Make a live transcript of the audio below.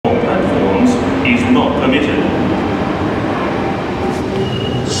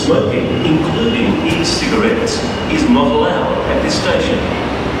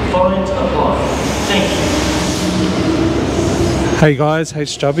Hey guys,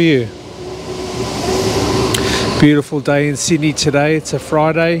 HW. Beautiful day in Sydney today. It's a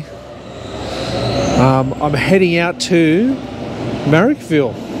Friday. I'm heading out to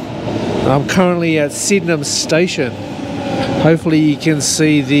Marrickville. I'm currently at Sydenham station. Hopefully you can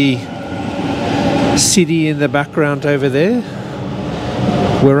see the city in the background over there.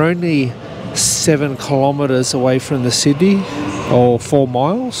 We're only 7 kilometres away from the city, or 4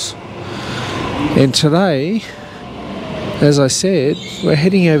 miles. And today, as I said, we're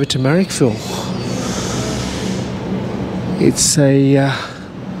heading over to Marrickville. It's a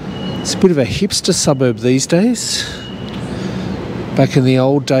bit of a hipster suburb these days. Back in the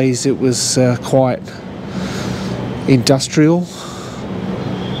old days it was quite industrial.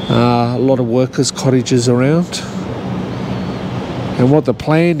 A lot of workers' cottages around. And what the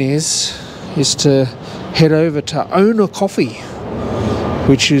plan is to head over to Ona Coffee,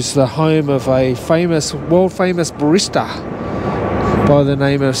 which is the home of a world famous barista by the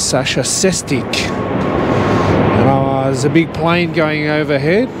name of Sasha Sestic. There's a big plane going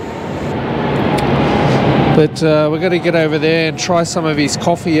overhead, but we're going to get over there and try some of his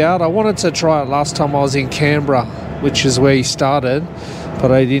coffee out. I wanted to try it last time I was in Canberra, which is where he started, but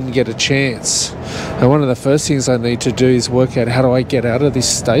I didn't get a chance. And one of the first things I need to do is work out how do I get out of this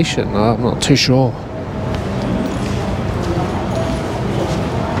station. I'm not too sure.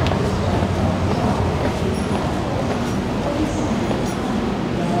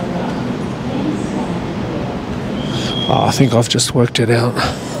 Oh, I think I've just worked it out.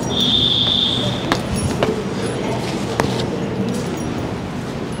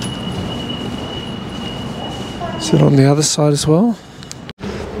 Is it on the other side as well?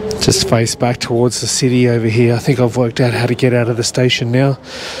 Just face back towards the city over here. I think I've worked out how to get out of the station now.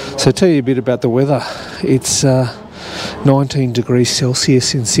 So I'll tell you a bit about the weather. It's 19 degrees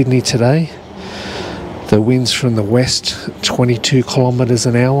Celsius in Sydney today. The wind's from the west, 22 kilometres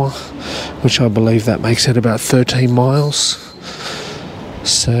an hour, which I believe that makes it about 13 miles.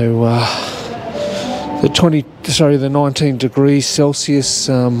 So the 19 degrees Celsius,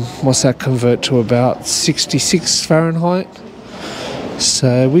 what's that convert to? About 66 Fahrenheit.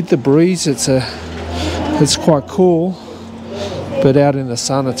 So with the breeze, it's quite cool, but out in the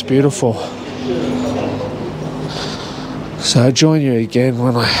sun, it's beautiful. So I'll join you again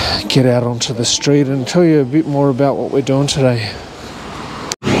when I get out onto the street and tell you a bit more about what we're doing today.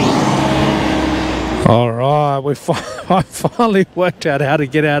 Alright, I finally worked out how to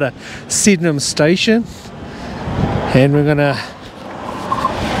get out of Sydenham station, and we're going to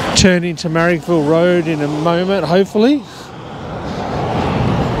turn into Marrickville Road in a moment, hopefully.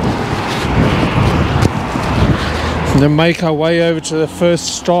 And then make our way over to the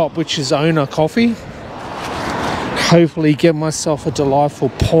first stop, which is Ona Coffee. Hopefully get myself a delightful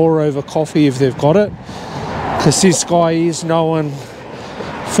pour over coffee if they've got it, because this guy is known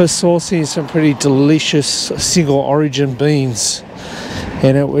for sourcing some pretty delicious single origin beans,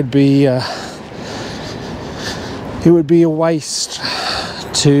 and it would be a waste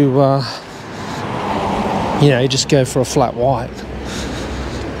to just go for a flat white.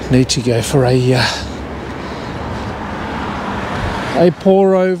 Need to go for a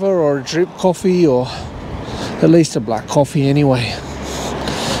pour over or a drip coffee, or at least a black coffee anyway.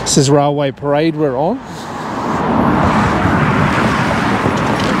 This is Railway Parade we're on.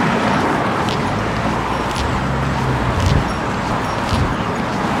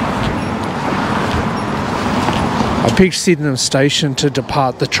 I picked Sydenham station to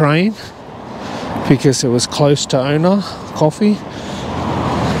depart the train because it was close to Ona Coffee.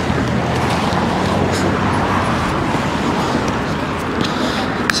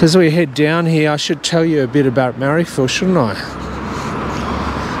 So as we head down here, I should tell you a bit about Marrickville, shouldn't I?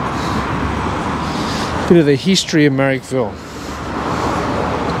 A bit of the history of Marrickville.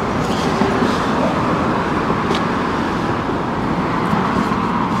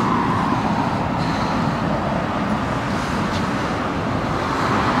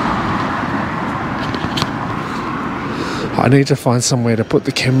 I need to find somewhere to put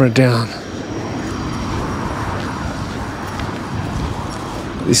the camera down.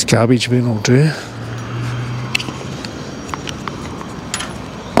 This garbage bin will do.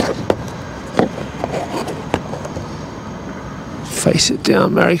 Face it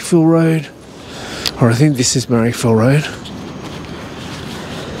down Marrickville Road. Or I think this is Marrickville Road.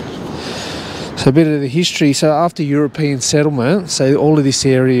 So a bit of the history. So after European settlement, so all of this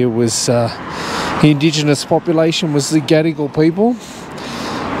area was, the indigenous population was the Gadigal people.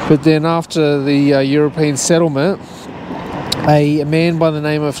 But then after the European settlement, a man by the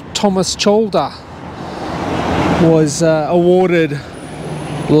name of Thomas Chalder was awarded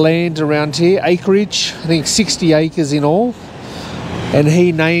land around here, acreage, I think 60 acres in all, and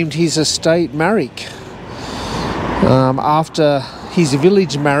he named his estate Marrick after his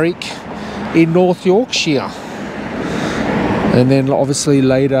village Marrick in North Yorkshire, and then obviously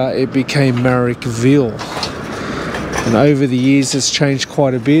later it became Marrickville, and over the years it's changed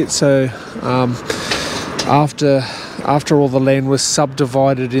quite a bit. So after all the land was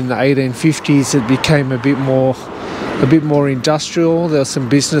subdivided in the 1850s, it became a bit more industrial. There were some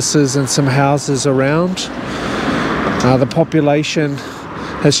businesses and some houses around. The population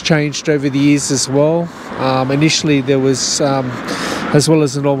has changed over the years as well. Initially there was, as well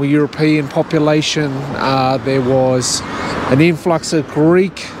as the normal European population, there was an influx of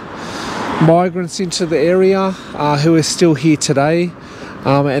Greek migrants into the area who are still here today.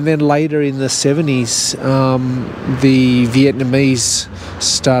 And then later in the 70s, the Vietnamese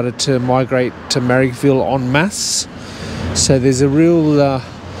started to migrate to Marrickville en masse. So there's a real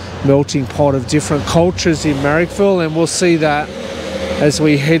melting pot of different cultures in Marrickville, and we'll see that as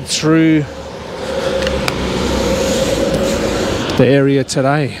we head through the area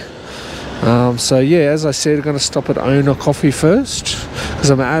today. So yeah, as I said, I'm going to stop at Ona Coffee first because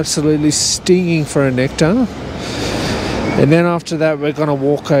I'm absolutely stinging for a nectar. And then after that we're going to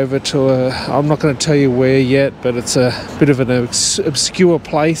walk over to I'm not going to tell you where yet, but it's a bit of an obscure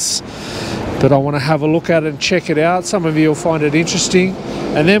place, but I want to have a look at it and check it out. Some of you will find it interesting,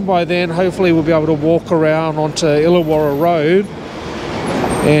 and then by then hopefully we'll be able to walk around onto Illawarra Road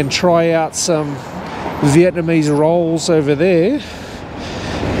and try out some Vietnamese rolls over there,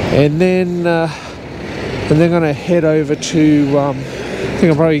 and then going to head over to I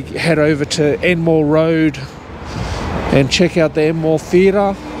think I'll probably head over to Enmore Road and check out the Enmore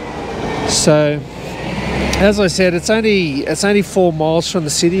Theatre. So as I said, it's only 4 miles from the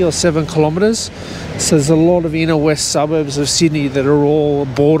city, or 7 kilometres. So there's a lot of inner west suburbs of Sydney that are all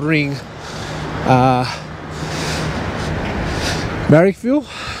bordering Marrickville,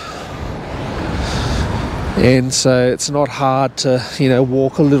 and so it's not hard to, you know,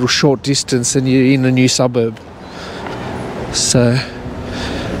 walk a little short distance and you're in a new suburb. So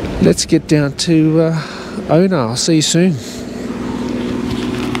let's get down to Ona. I'll see you soon.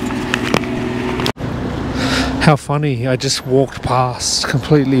 How funny, I just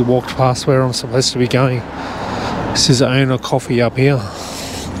completely walked past where I'm supposed to be going. This is Ona Coffee up here.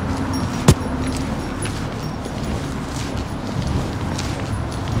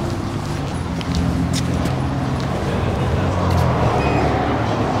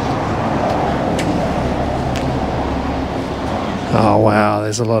 Oh wow,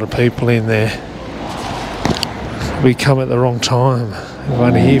 there's a lot of people in there. We come at the wrong time.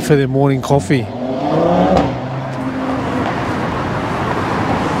 Everyone here for their morning coffee.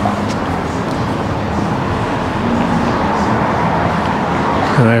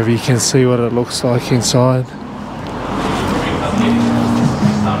 I don't know if you can see what it looks like inside.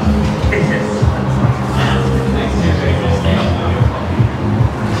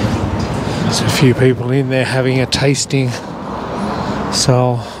 There's a few people in there having a tasting,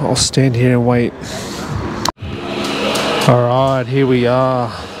 so I'll stand here and wait. Alright, here we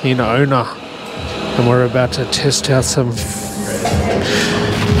are in Ona, and we're about to test out some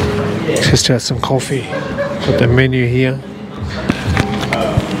coffee. Got the menu here.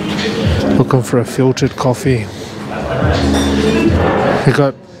 Looking for a filtered coffee. They've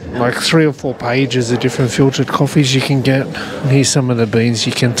got like 3 or 4 pages of different filtered coffees you can get. And here's some of the beans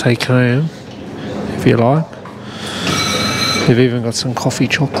you can take home if you like. They've even got some coffee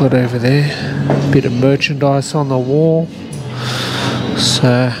chocolate over there. Bit of merchandise on the wall.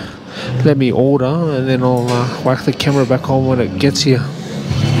 So let me order, and then I'll whack the camera back on when it gets here.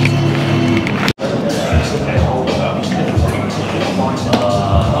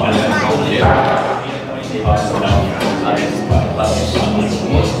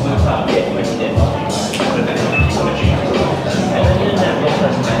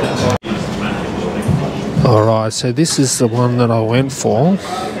 Alright, so this is the one that I went for.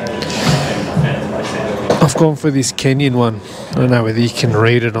 I've gone for this Kenyan one. I don't know whether you can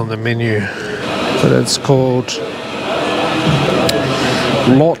read it on the menu, but it's called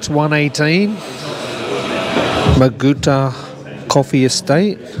Lot 118 Maguta Coffee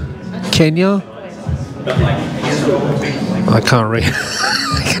Estate, Kenya. I can't read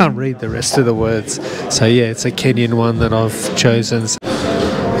I can't read the rest of the words. So yeah, it's a Kenyan one that I've chosen.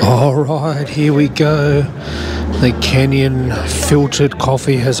 Alright, here we go. The Kenyan filtered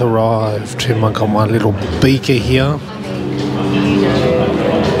coffee has arrived. And I've got my little beaker here.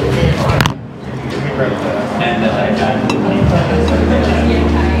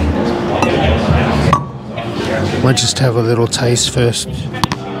 Might just have a little taste first.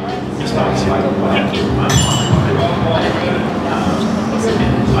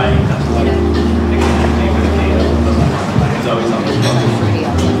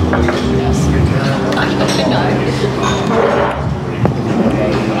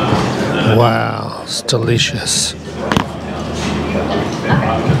 delicious.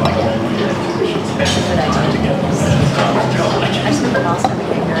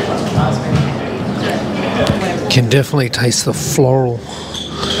 Can definitely taste the floral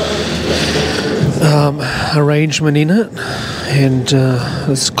arrangement in it, and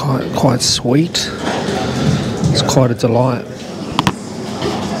it's quite sweet. It's quite a delight.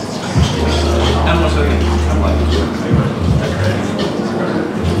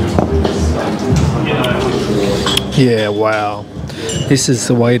 Yeah, wow. This is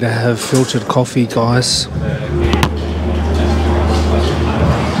the way to have filtered coffee, guys.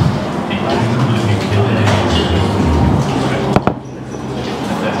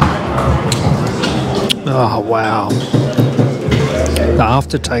 Oh, wow. The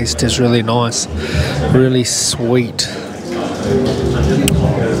aftertaste is really nice, really sweet. A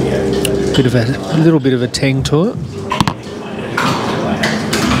little bit of a tang to it.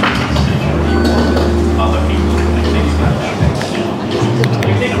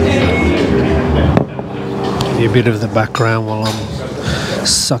 A bit of the background while I'm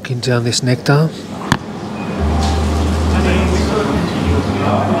sucking down this nectar.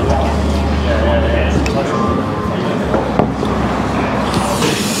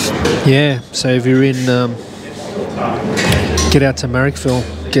 Yeah, so if you're in, get out to Marrickville,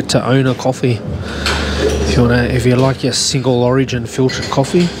 get to Ona Coffee. If you like your single origin filtered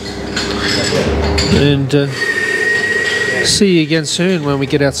coffee, and see you again soon when we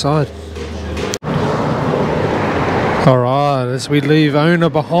get outside. Alright, as we leave Ona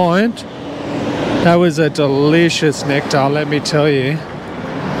behind, that was a delicious nectar, let me tell you.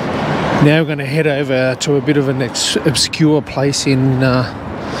 Now we're going to head over to a bit of an obscure place in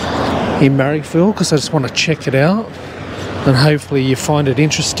Marrickville, because I just want to check it out, and hopefully you find it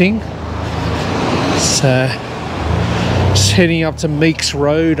interesting. So, just heading up to Meeks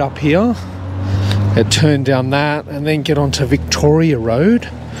Road up here, and turn down that, and then get onto Victoria Road,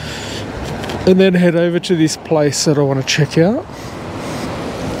 and then head over to this place that I want to check out.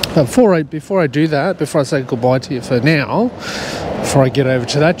 Before I do that, before I say goodbye to you for now, before I get over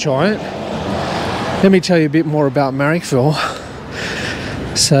to that giant, let me tell you a bit more about Marrickville.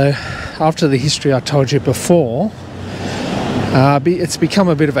 So, after the history I told you before, it's become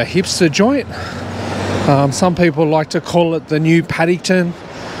a bit of a hipster joint. Some people like to call it the new Paddington.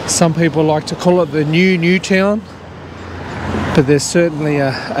 Some people like to call it the new Newtown. But there's certainly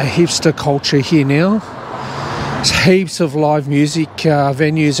a hipster culture here now. There's heaps of live music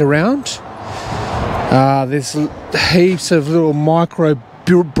venues around. There's heaps of little micro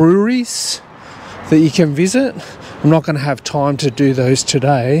breweries that you can visit. I'm not going to have time to do those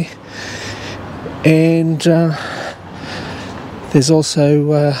today. And there's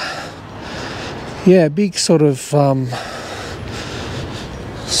also a big sort of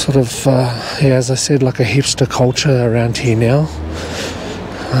as I said, like a hipster culture around here now.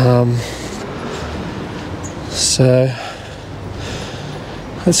 So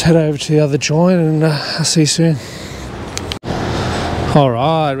let's head over to the other joint, and I'll see you soon.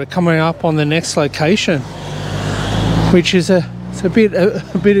 Alright, we're coming up on the next location, which is a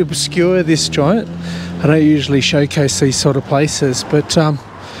bit obscure, this joint. I don't usually showcase these sort of places, but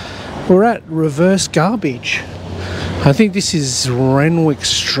we're at Reverse Garbage. I think this is Renwick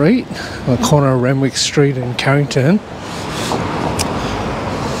Street, the corner of Renwick Street in Carrington.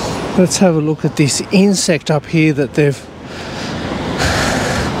 Let's have a look at this insect up here that they've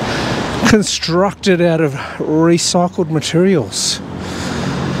constructed out of recycled materials.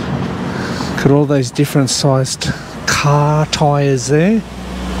 Look at all those different sized car tyres there.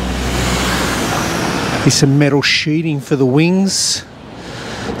 There's some metal sheeting for the wings.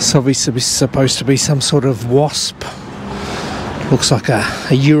 It's obviously supposed to be some sort of wasp. Looks like a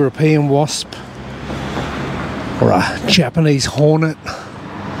European wasp or a Japanese hornet.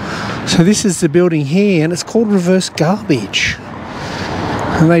 So this is the building here, and it's called Reverse Garbage.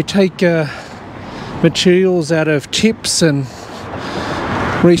 And they take materials out of tips and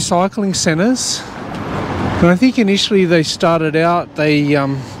recycling centres. And I think initially they started out, they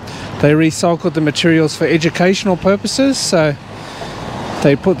recycled the materials for educational purposes. So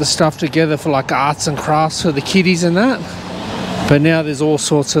they put the stuff together for like arts and crafts for the kiddies and that. But now there's all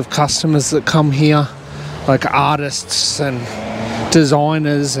sorts of customers that come here, like artists and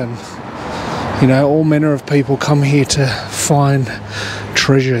designers, and all manner of people come here to find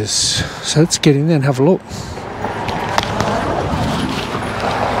treasures. So let's get in there and have a look.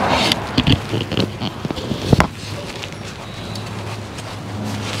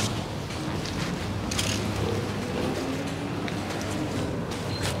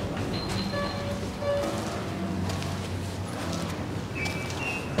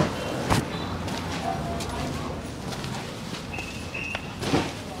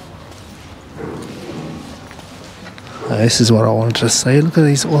 this is what I wanted to see. Look at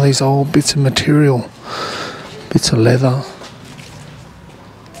these, all these old bits of material, bits of leather,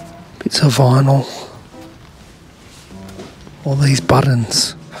 bits of vinyl, all these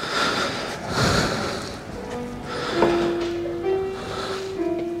buttons.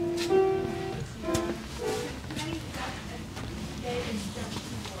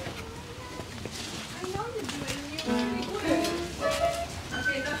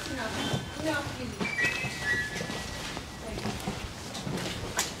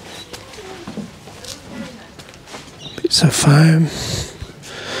 Bits of foam,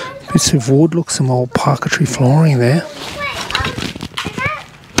 bits of wood, look, some old parquetry flooring there.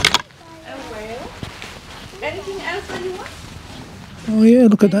 Oh yeah,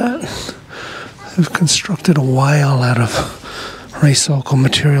 look at that. They've constructed a whale out of recycled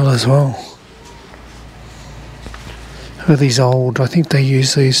material as well. Look at these old, I think they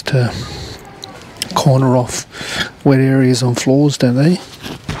use these to corner off wet areas on floors, don't they?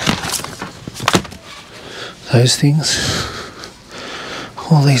 Those things.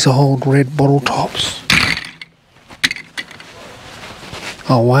 All these old red bottle tops.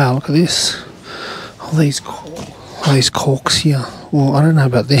 Oh wow, look at this. All these corks here. Well, I don't know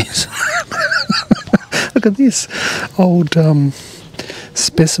about this. Look at this. Old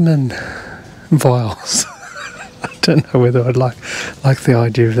specimen vials. I don't know whether I'd like the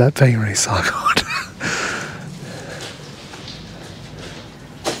idea of that being recycled.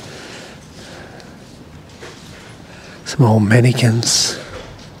 Some old mannequins.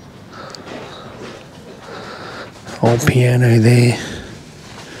 Old piano there.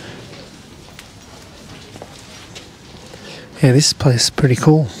 Yeah, this place is pretty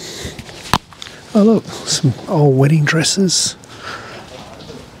cool. Oh look, some old wedding dresses.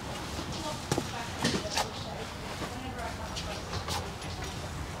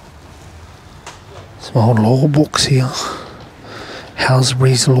 Some old law books here.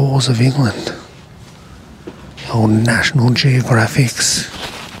 Housebury's Laws of England. Old National Geographics.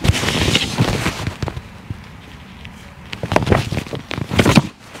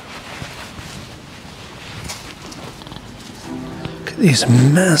 Look at this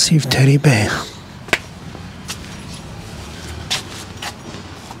massive teddy bear.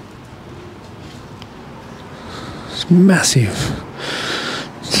 It's massive.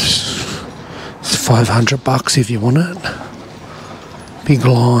 It's $500 if you want it. Big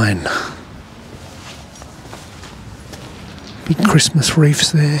line. Big Christmas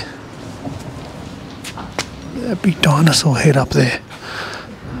wreaths there. That big dinosaur head up there.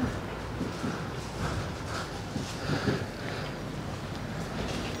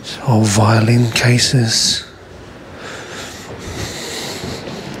 Old violin cases.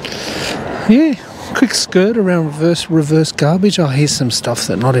 Yeah, quick skirt around reverse garbage. Oh, here's some stuff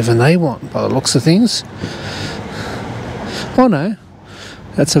that not even they want by the looks of things. Oh no,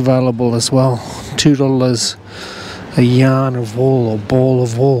 that's available as well. $2 a yarn of wool or ball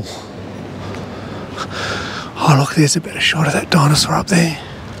of wool. Oh look, there's a better shot of that dinosaur up there.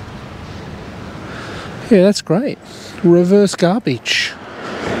 Yeah, that's great. Reverse garbage.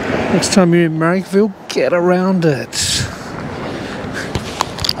 Next time you're in Marrickville, get around it.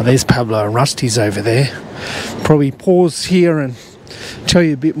 Oh, there's Pablo and Rusty's over there. Probably pause here and tell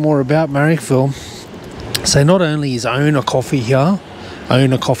you a bit more about Marrickville. So not only is Ona Coffee here,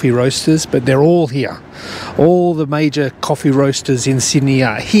 Ona Coffee Roasters, but they're all here. All the major coffee roasters in Sydney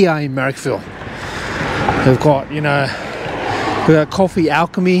are here in Marrickville. They've got, you know, we've got Coffee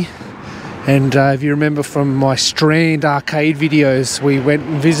Alchemy, and if you remember from my Strand arcade videos, we went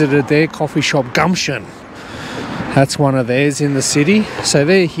and visited their coffee shop, Gumption. That's one of theirs in the city. So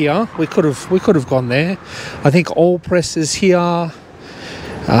they're here. We could have gone there. I think All Press is here.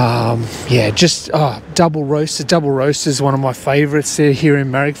 Yeah, just double roasters. Double roasters, one of my favourites. They're here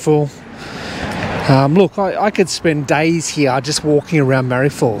in Marrickville. Look, I could spend days here just walking around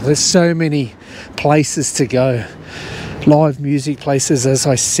Marrickville. There's so many places to go. Live music places, as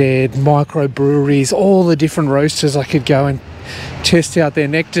I said, microbreweries, all the different roasters. I could go and test out their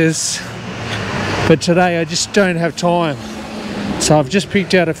nectars. But today I just don't have time. So I've just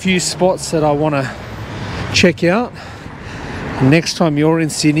picked out a few spots that I want to check out. Next time you're in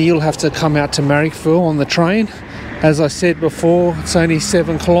Sydney, you'll have to come out to Marrickville on the train. As I said before, it's only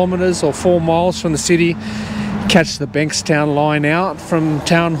 7 kilometres or 4 miles from the city. Catch the Bankstown line out from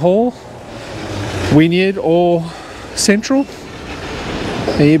Town Hall, Wynyard or Central.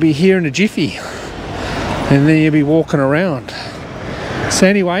 And you'll be here in a jiffy. And then you'll be walking around. So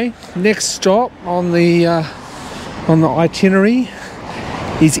anyway, next stop on the itinerary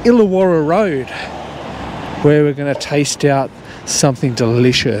is Illawarra Road, where we're going to taste out something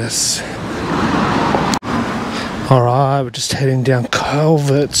delicious. Alright, we're just heading down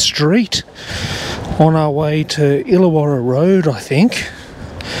Calvert Street on our way to Illawarra Road, I think,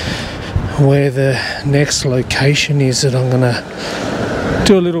 where the next location is that I'm going to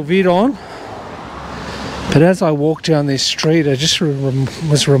do a little vid on. But as I walk down this street, I just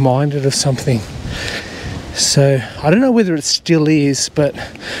was reminded of something. So I don't know whether it still is, but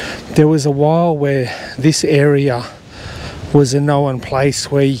there was a while where this area was a known place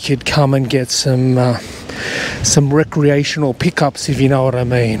where you could come and get some recreational pickups, if you know what I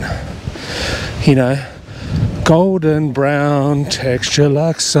mean. You know, golden brown texture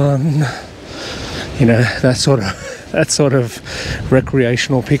like sun. You know, that sort of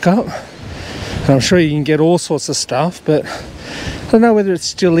recreational pickup. And I'm sure you can get all sorts of stuff, but I don't know whether it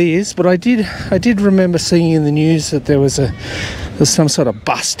still is. But I did remember seeing in the news that there's some sort of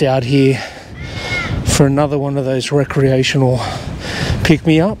bust out here for another one of those recreational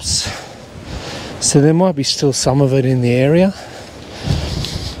pick-me-ups. So there might be still some of it in the area.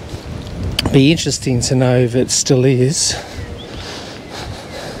 Be interesting to know if it still is.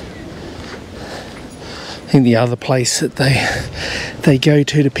 I think the other place that they go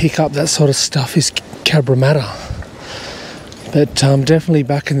to pick up that sort of stuff is Cabramatta. But definitely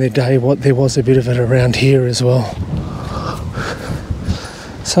back in the day, there was a bit of it around here as well.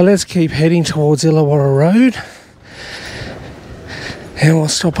 So let's keep heading towards Illawarra Road, and we'll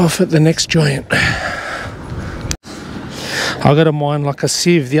stop off at the next joint. I got a mind like a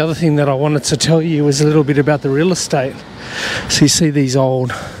sieve. The other thing that I wanted to tell you was a little bit about the real estate. So you see these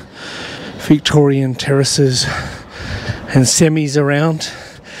old Victorian terraces and semis around.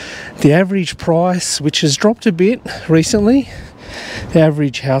 The average price, which has dropped a bit recently, the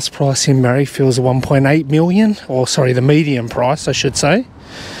average house price in Marrickville is 1.8 million, or sorry, the median price I should say.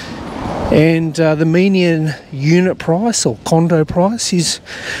 And the median unit price or condo price is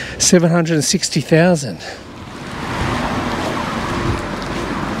 760,000.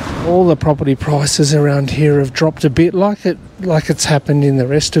 All the property prices around here have dropped a bit, like it's happened in the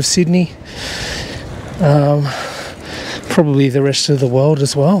rest of Sydney, probably the rest of the world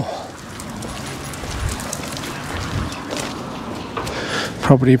as well.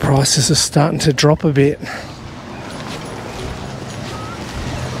 Property prices are starting to drop a bit.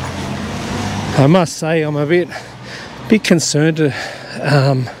 I must say I'm a bit concerned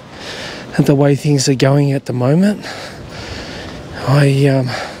at the way things are going at the moment. I've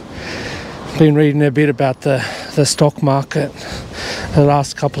been reading a bit about the stock market the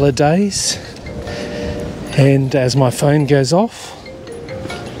last couple of days, and as my phone goes off,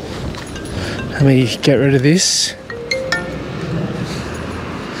 let me get rid of this.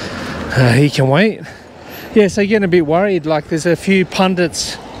 He can wait. Yeah, so getting a bit worried. Like there's a few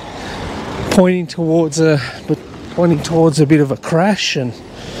pundits pointing towards a bit of a crash, and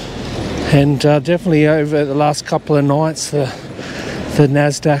definitely over the last couple of nights the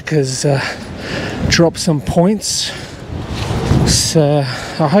Nasdaq has dropped some points. So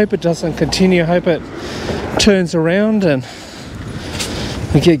I hope it doesn't continue. I hope it turns around and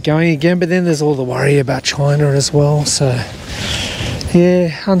we get going again. But then there's all the worry about China as well. So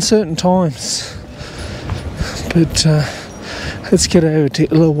yeah, uncertain times. But let's get over to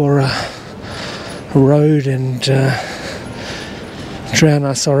Illawarra Road and drown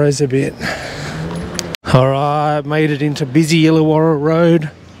our sorrows a bit. Alright, made it into busy Illawarra Road.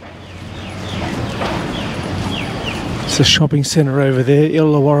 It's a shopping centre over there,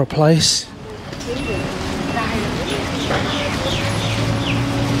 Illawarra Place.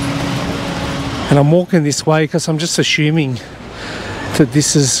 And I'm walking this way because I'm just assuming that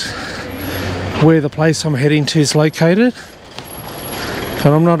this is where the place I'm heading to is located,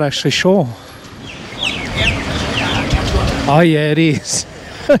 but I'm not actually sure. Oh yeah, it is.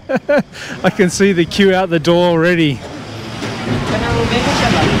 I can see the queue out the door already.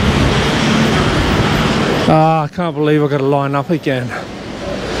 I can't believe I've got to line up again.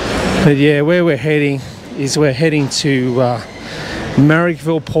 But yeah, where we're heading is to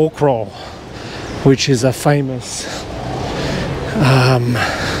Marrickville Pork Roll, which is a famous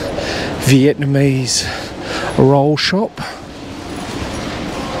Vietnamese roll shop.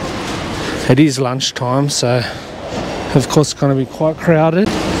 It is lunchtime, so of course it's going to be quite crowded.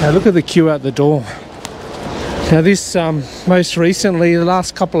 Now look at the queue out the door. Now this most recently, the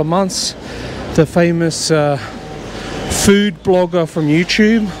last couple of months, the famous food blogger from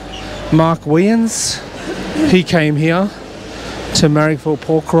YouTube, Mark Wiens, he came here to Marrickville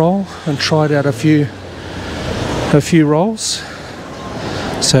Pork Roll and tried out a few rolls.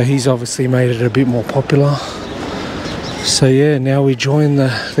 So he's obviously made it a bit more popular. So yeah, now we join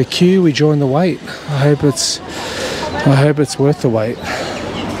the queue, we join the wait. I hope it's worth the wait.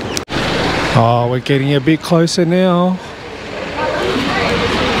 Oh, we're getting a bit closer now.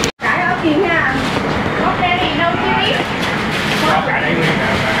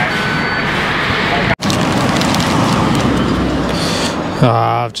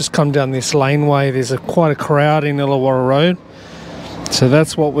 I've just come down this laneway. There's quite a crowd in Illawarra Road. So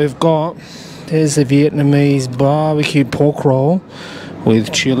that's what we've got. There's the Vietnamese barbecued pork roll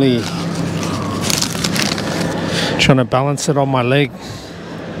with chili. Trying to balance it on my leg.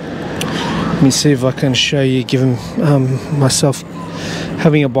 Let me see if I can show you, giving myself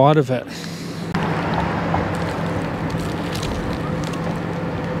having a bite of it.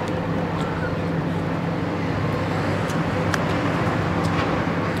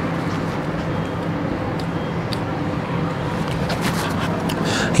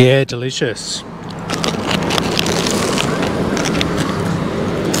 Yeah, delicious.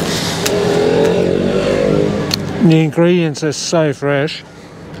 The ingredients are so fresh.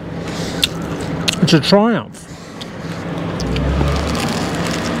 It's a triumph.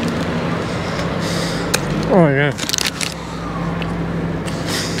 Oh yeah.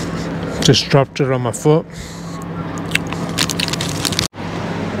 Just dropped it on my foot.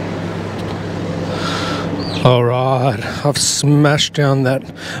 Alright, I've smashed down that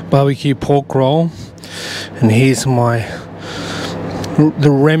barbecue pork roll, and here's the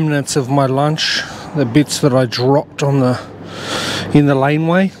remnants of my lunch, the bits that I dropped in the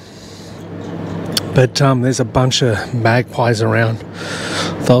laneway. But there's a bunch of magpies around.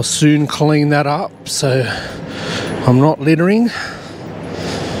 They'll soon clean that up, so I'm not littering.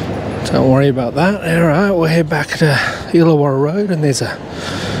 Don't worry about that. Alright, we'll head back to Illawarra Road, and there's a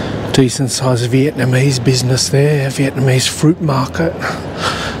decent sized Vietnamese business there, Vietnamese fruit market,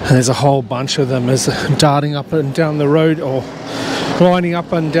 and there's a whole bunch of them as darting up and down the road, or lining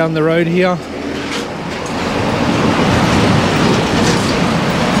up and down the road here.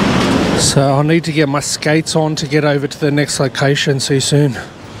 So I'll need to get my skates on to get over to the next location. See you soon.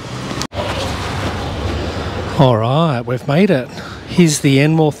 Alright, we've made it. Here's the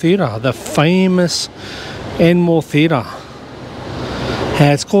Enmore Theatre, the famous Enmore Theatre.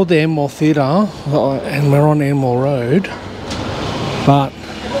 It's called the Enmore Theatre, and we're on Enmore Road, but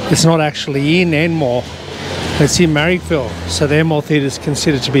it's not actually in Enmore, it's in Marrickville. So the Enmore Theatre is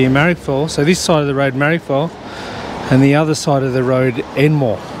considered to be in Marrickville. So this side of the road, Marrickville, and the other side of the road,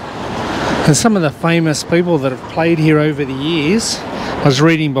 Enmore. And some of the famous people that have played here over the years, I was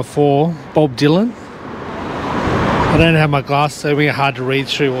reading before, Bob Dylan. I don't have my glasses, so it'll be hard to read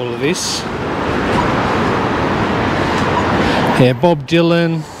through all of this. Yeah, Bob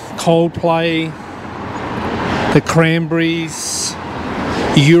Dylan, Coldplay, the Cranberries,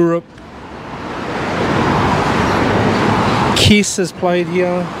 Europe, Kiss has played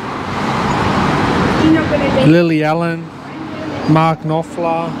here, Lily Allen, Mark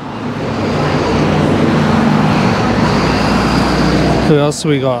Knopfler. Who else have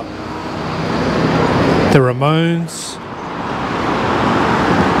we got? The Ramones,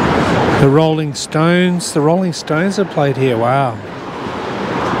 the Rolling Stones. The Rolling Stones have played here. Wow.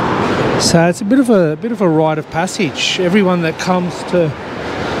 So it's a bit of a rite of passage. Everyone that comes to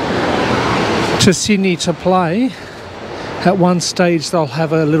Sydney to play, at one stage they'll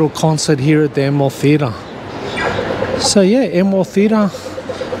have a little concert here at the Enmore Theatre. So yeah, Enmore Theatre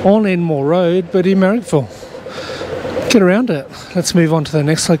on Enmore Road, but in Marrickville. Get around it. Let's move on to the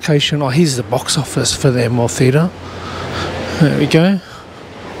next location. Oh, here's the box office for the Enmore Theatre. There we go.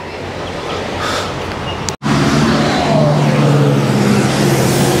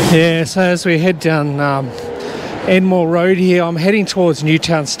 Yeah, so as we head down Enmore Road here, I'm heading towards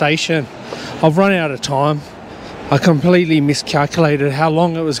Newtown Station. I've run out of time. I completely miscalculated how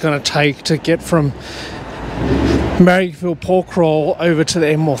long it was going to take to get from Marrickville Pork Roll over to the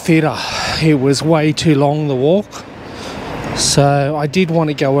Enmore Theatre. It was way too long, the walk. So I did want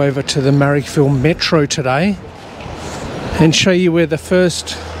to go over to the Marrickville Metro today and show you where the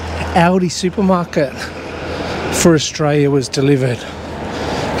first Aldi supermarket for Australia was delivered.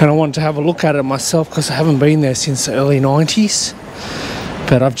 And I wanted to have a look at it myself because I haven't been there since the early 90s.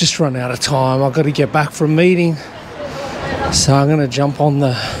 But I've just run out of time. I've got to get back from a meeting. So I'm going to jump on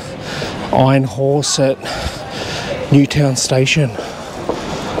the Iron Horse at Newtown Station.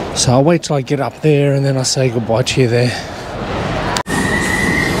 So I'll wait till I get up there and then I'll say goodbye to you there.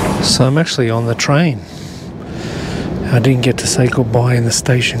 So I'm actually on the train. I didn't get to say goodbye in the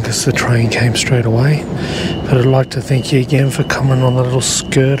station because the train came straight away. But I'd like to thank you again for coming on the little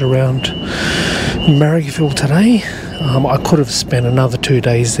skirt around Marrickville today. I could have spent another 2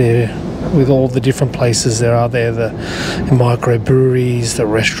 days there with all the different places there are there, the microbreweries, the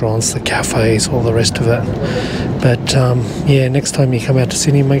restaurants, the cafes, all the rest of it. But yeah, next time you come out to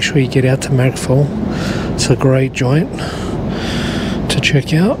Sydney, make sure you get out to Marrickville. It's a great joint to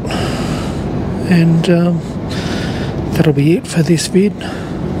check out. And that'll be it for this vid.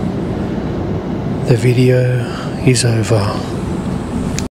 The video is over.